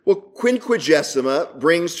Well, Quinquagesima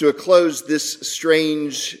brings to a close this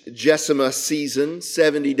strange Gesima season,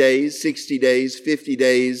 70 days, 60 days, 50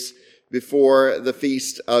 days before the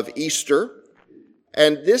feast of Easter.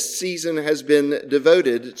 And this season has been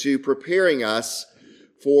devoted to preparing us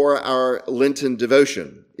for our Lenten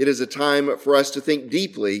devotion. It is a time for us to think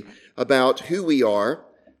deeply about who we are,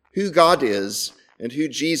 who God is, and who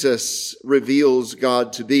Jesus reveals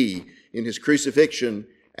God to be in his crucifixion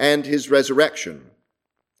and his resurrection.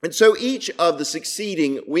 And so each of the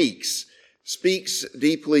succeeding weeks speaks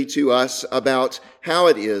deeply to us about how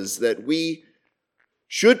it is that we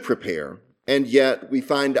should prepare, and yet we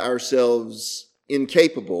find ourselves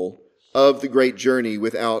incapable of the great journey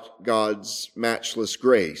without God's matchless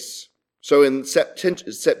grace. So in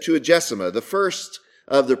Septuagesima, the first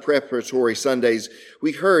of the preparatory Sundays,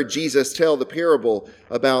 we heard Jesus tell the parable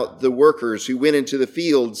about the workers who went into the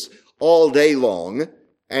fields all day long,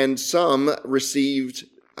 and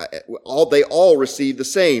they all received the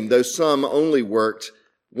same, though some only worked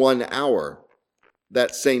 1 hour.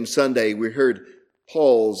 That same Sunday, we heard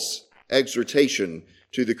Paul's exhortation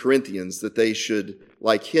to the Corinthians that they should,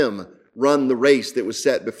 like him, run the race that was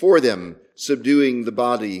set before them, subduing the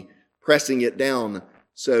body, pressing it down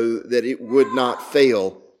so that it would not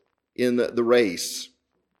fail in the race.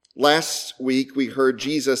 Last week, we heard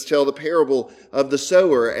Jesus tell the parable of the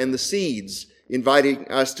sower and the seeds, inviting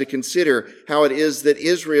us to consider how it is that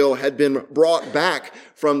Israel had been brought back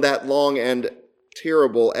from that long and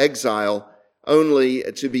terrible exile, only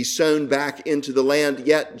to be sown back into the land.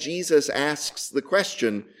 Yet Jesus asks the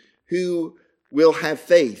question, who will have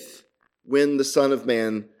faith when the Son of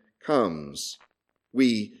Man comes?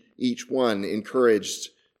 We, each one,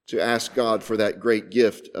 encouraged to ask God for that great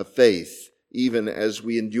gift of faith, even as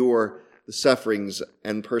we endure the sufferings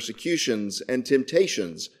and persecutions and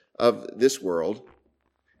temptations of this world.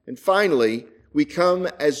 And finally, we come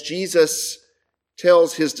as Jesus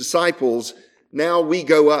tells his disciples, now we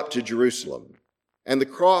go up to Jerusalem, and the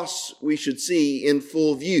cross we should see in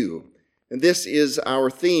full view. And this is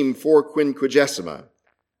our theme for Quinquagesima,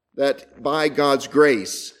 that by God's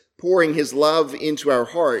grace, pouring his love into our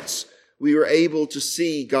hearts, we are able to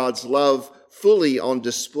see God's love fully on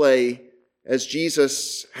display as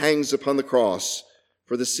Jesus hangs upon the cross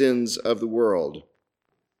for the sins of the world.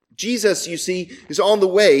 Jesus, you see, is on the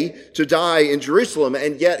way to die in Jerusalem,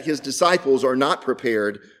 and yet his disciples are not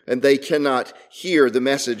prepared, and they cannot hear the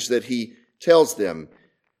message that he tells them.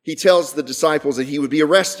 He tells the disciples that he would be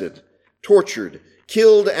arrested, tortured,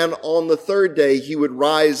 killed, and on the third day he would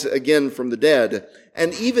rise again from the dead.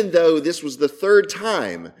 And even though this was the third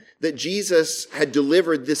time that Jesus had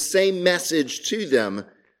delivered this same message to them,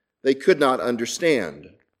 they could not understand.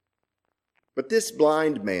 But this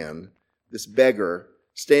blind man, this beggar,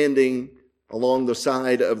 standing along the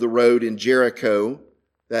side of the road in Jericho,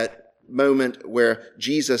 that moment where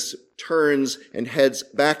Jesus turns and heads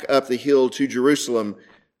back up the hill to Jerusalem,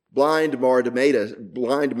 blind Bartimaeus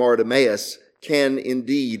can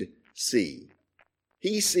indeed see.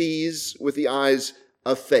 He sees with the eyes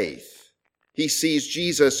of faith. He sees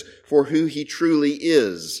Jesus for who he truly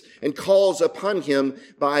is and calls upon him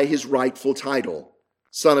by his rightful title,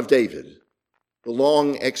 Son of David, the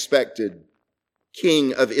long-expected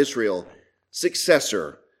King of Israel,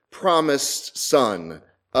 successor, promised son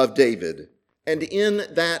of David. And in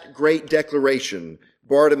that great declaration,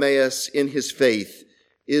 Bartimaeus, in his faith,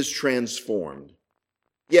 is transformed.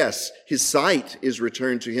 Yes, his sight is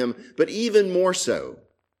returned to him, but even more so,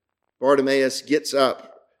 Bartimaeus gets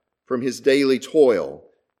up from his daily toil,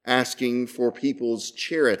 asking for people's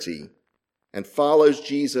charity, and follows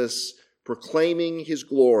Jesus, proclaiming his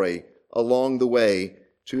glory along the way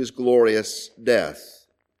to his glorious death.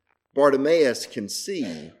 Bartimaeus can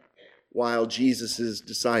see while Jesus'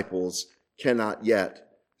 disciples cannot yet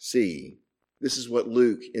see. This is what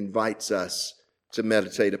Luke invites us to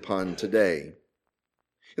meditate upon today.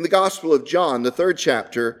 In the Gospel of John, the 3rd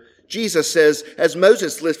chapter, Jesus says, as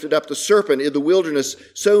Moses lifted up the serpent in the wilderness,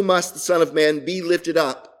 so must the Son of Man be lifted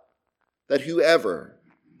up, that whoever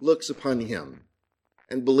looks upon him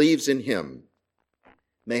and believes in him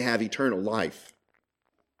may have eternal life.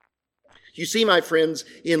 You see, my friends,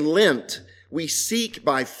 in Lent, we seek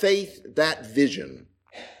by faith that vision,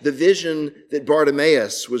 the vision that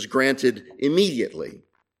Bartimaeus was granted immediately,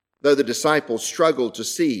 though the disciples struggled to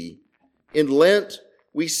see. In Lent,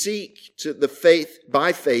 we seek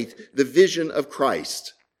by faith the vision of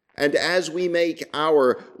Christ. And as we make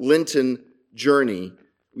our Lenten journey,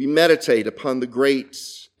 we meditate upon the great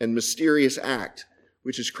and mysterious act,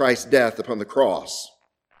 which is Christ's death upon the cross.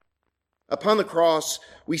 Upon the cross,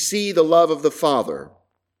 we see the love of the Father,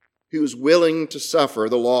 who is willing to suffer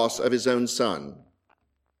the loss of his own Son.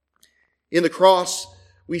 In the cross,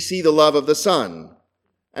 we see the love of the Son,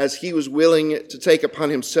 as he was willing to take upon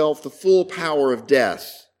himself the full power of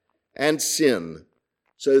death and sin,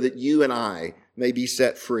 so that you and I may be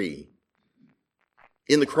set free.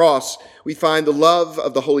 In the cross, we find the love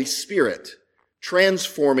of the Holy Spirit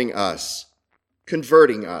transforming us,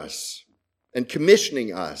 converting us, and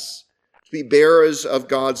commissioning us to be bearers of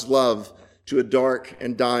God's love to a dark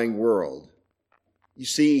and dying world. You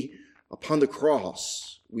see, upon the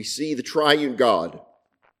cross, we see the triune God,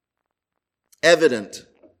 evident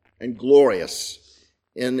and glorious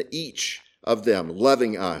in each of them,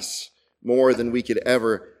 loving us more than we could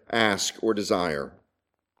ever ask or desire.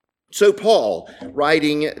 So Paul,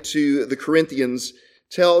 writing to the Corinthians,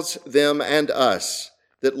 tells them and us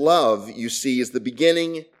that love, you see, is the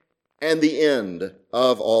beginning and the end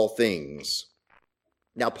of all things.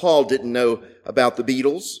 Now, Paul didn't know about the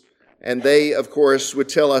Beatles, and they, of course, would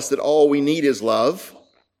tell us that all we need is love,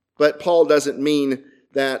 but Paul doesn't mean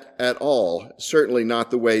that at all, certainly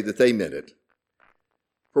not the way that they meant it.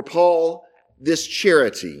 For Paul, this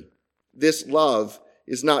charity, this love,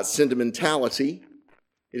 is not sentimentality.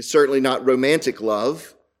 It is certainly not romantic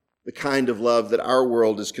love, the kind of love that our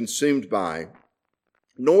world is consumed by.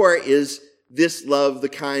 Nor is this love the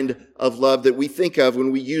kind of love that we think of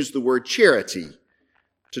when we use the word charity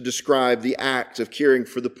to describe the act of caring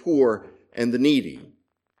for the poor and the needy.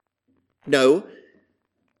 No,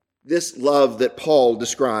 this love that Paul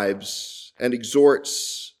describes and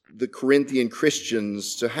exhorts the Corinthian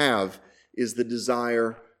Christians to have is the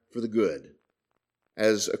desire for the good,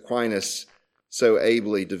 as Aquinas so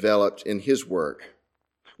ably developed in his work.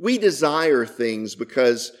 We desire things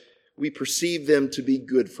because we perceive them to be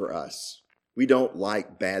good for us. We don't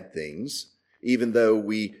like bad things, even though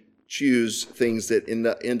we choose things that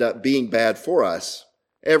end up being bad for us.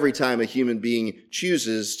 Every time a human being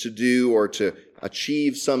chooses to do or to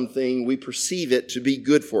achieve something, we perceive it to be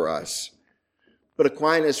good for us. But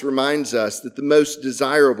Aquinas reminds us that the most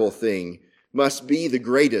desirable thing must be the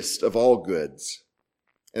greatest of all goods.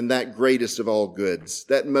 And that greatest of all goods,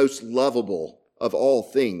 that most lovable of all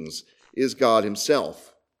things, is God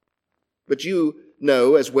himself. But you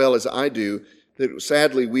know as well as I do that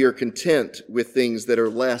sadly we are content with things that are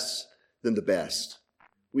less than the best.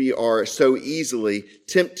 We are so easily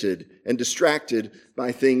tempted and distracted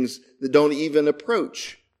by things that don't even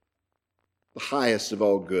approach the highest of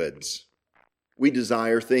all goods. We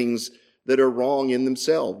desire things that are wrong in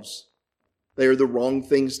themselves. They are the wrong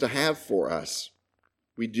things to have for us.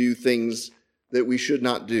 We do things that we should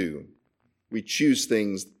not do. We choose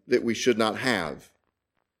things that we should not have.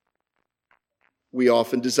 We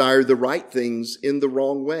often desire the right things in the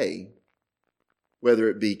wrong way, whether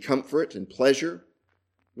it be comfort and pleasure,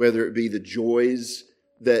 whether it be the joys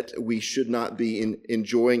that we should not be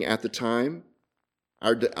enjoying at the time.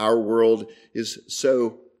 Our world is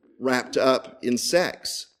so wrapped up in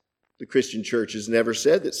sex. The Christian church has never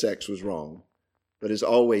said that sex was wrong, but has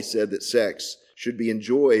always said that sex should be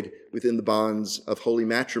enjoyed within the bonds of holy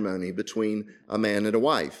matrimony between a man and a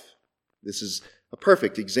wife. This is a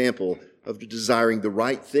perfect example of desiring the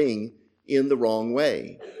right thing in the wrong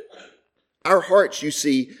way. Our hearts, you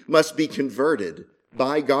see, must be converted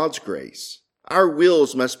by God's grace. Our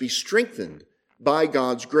wills must be strengthened by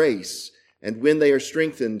God's grace. And when they are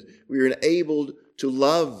strengthened, we are enabled to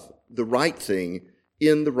love the right thing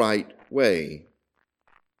in the right way.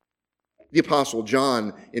 The Apostle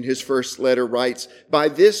John, in his first letter, writes, "By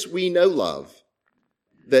this we know love,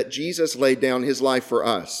 that Jesus laid down his life for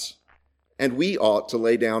us, and we ought to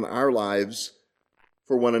lay down our lives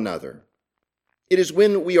for one another." It is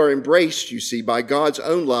when we are embraced, you see, by God's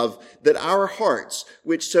own love, that our hearts,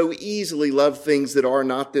 which so easily love things that are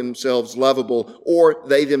not themselves lovable, or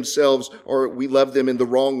they themselves, or we love them in the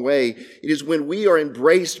wrong way, it is when we are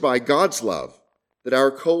embraced by God's love that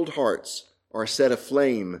our cold hearts are set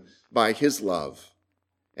aflame by his love.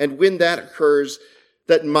 And when that occurs,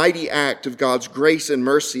 that mighty act of God's grace and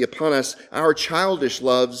mercy upon us, our childish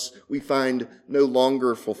loves, we find no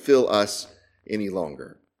longer fulfill us any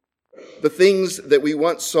longer. The things that we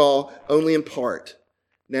once saw only in part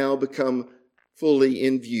now become fully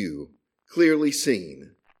in view, clearly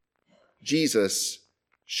seen. Jesus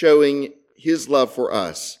showing his love for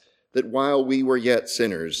us, that while we were yet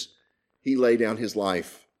sinners, he laid down his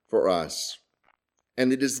life for us.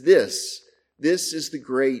 And it is this is the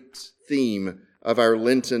great theme of our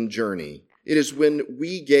Lenten journey. It is when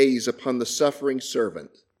we gaze upon the suffering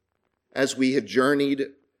servant, as we have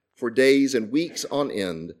journeyed for days and weeks on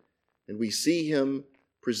end, and we see him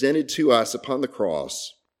presented to us upon the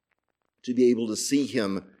cross, to be able to see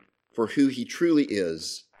him for who he truly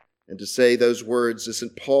is, and to say those words as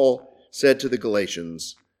St. Paul said to the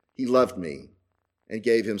Galatians, he loved me and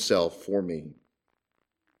gave himself for me.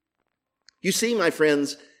 You see, my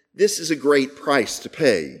friends, this is a great price to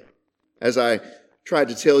pay. As I tried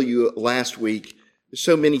to tell you last week, there's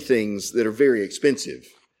so many things that are very expensive.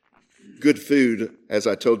 Good food, as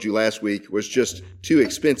I told you last week, was just too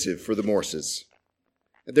expensive for the Morses.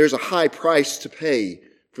 There's a high price to pay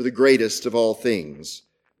for the greatest of all things,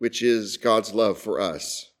 which is God's love for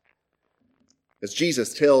us. As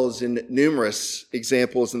Jesus tells in numerous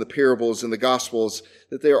examples in the parables and the Gospels,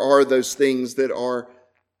 that there are those things that are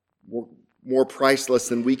more priceless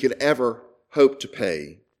than we could ever hope to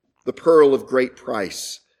pay. The pearl of great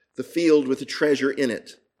price, the field with the treasure in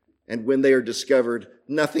it, and when they are discovered,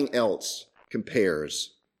 nothing else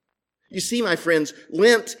compares. You see, my friends,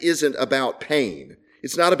 Lent isn't about pain.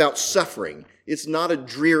 It's not about suffering. It's not a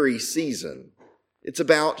dreary season. It's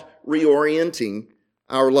about reorienting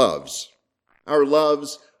our loves. Our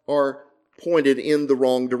loves are pointed in the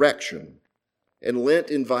wrong direction. And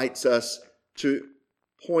Lent invites us to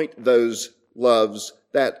point those loves,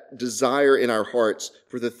 that desire in our hearts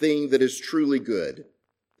for the thing that is truly good,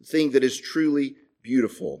 the thing that is truly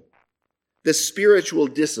beautiful. The spiritual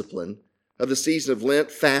discipline of the season of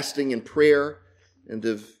Lent, fasting and prayer, and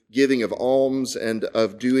of giving of alms and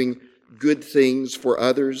of doing good things for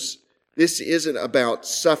others. This isn't about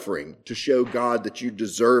suffering to show God that you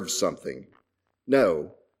deserve something.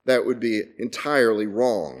 No, that would be entirely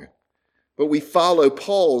wrong. But we follow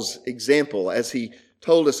Paul's example as he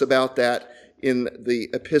told us about that in the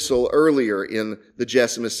epistle earlier in the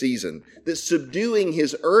Quinquagesima season, that subduing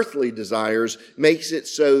his earthly desires makes it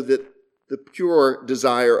so that the pure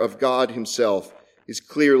desire of God himself is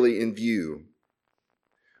clearly in view.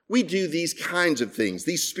 We do these kinds of things,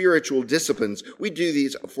 these spiritual disciplines. We do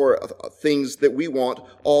these for things that we want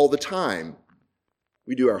all the time.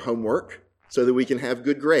 We do our homework so that we can have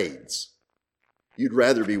good grades. You'd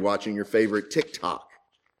rather be watching your favorite TikTok,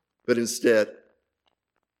 but instead,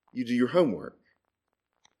 you do your homework.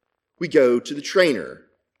 We go to the trainer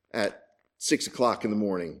at 6 o'clock in the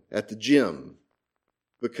morning at the gym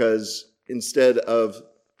because instead of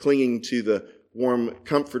clinging to the warm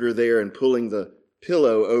comforter there and pulling the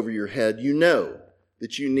pillow over your head, you know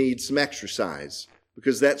that you need some exercise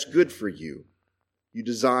because that's good for you. You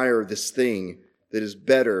desire this thing that is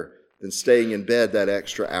better than staying in bed that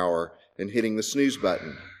extra hour and hitting the snooze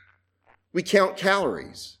button. We count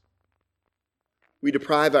calories. We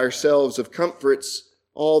deprive ourselves of comforts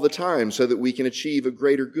all the time so that we can achieve a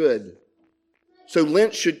greater good. So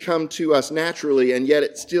Lent should come to us naturally, and yet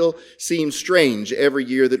it still seems strange every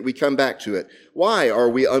year that we come back to it. Why are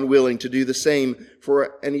we unwilling to do the same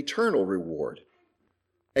for an eternal reward?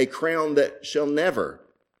 A crown that shall never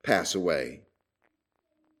pass away.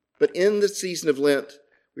 But in the season of Lent,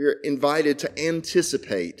 we are invited to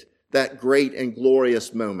anticipate that great and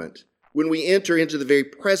glorious moment when we enter into the very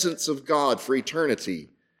presence of God for eternity.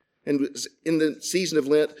 And in the season of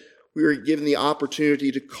Lent, we are given the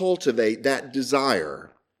opportunity to cultivate that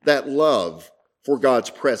desire, that love for God's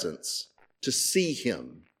presence, to see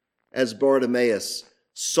him as Bartimaeus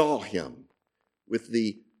saw him with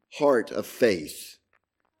the heart of faith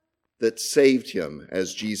that saved him,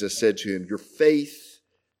 as Jesus said to him, "Your faith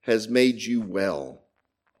has made you well."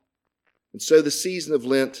 And so the season of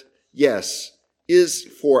Lent, yes, is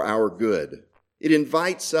for our good. It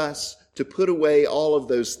invites us to put away all of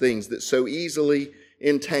those things that so easily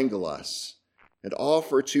entangle us and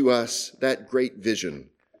offer to us that great vision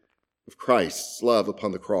of Christ's love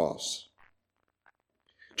upon the cross.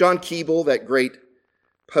 John Keble, that great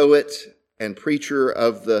poet and preacher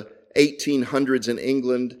of the 1800s in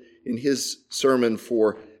England, in his sermon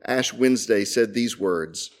for Ash Wednesday said these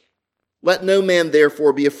words, "Let no man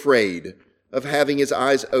therefore be afraid of having his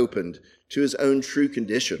eyes opened to his own true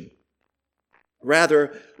condition.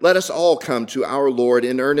 Rather, let us all come to our Lord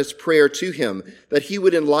in earnest prayer to him that he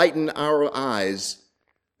would enlighten our eyes,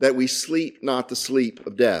 that we sleep not the sleep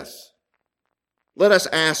of death. Let us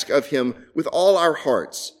ask of him with all our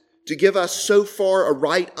hearts to give us so far a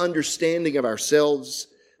right understanding of ourselves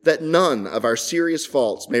that none of our serious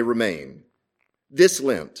faults may remain. This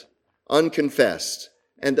Lent, unconfessed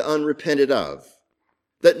and unrepented of,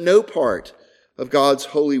 that no part of God's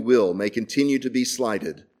holy will may continue to be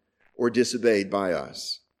slighted or disobeyed by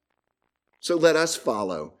us." So let us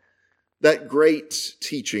follow that great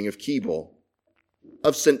teaching of Keble,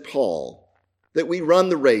 of St. Paul, that we run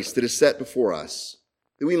the race that is set before us,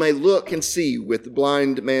 that we may look and see with the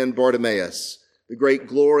blind man Bartimaeus the great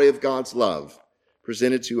glory of God's love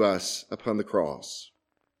presented to us upon the cross.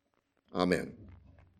 Amen.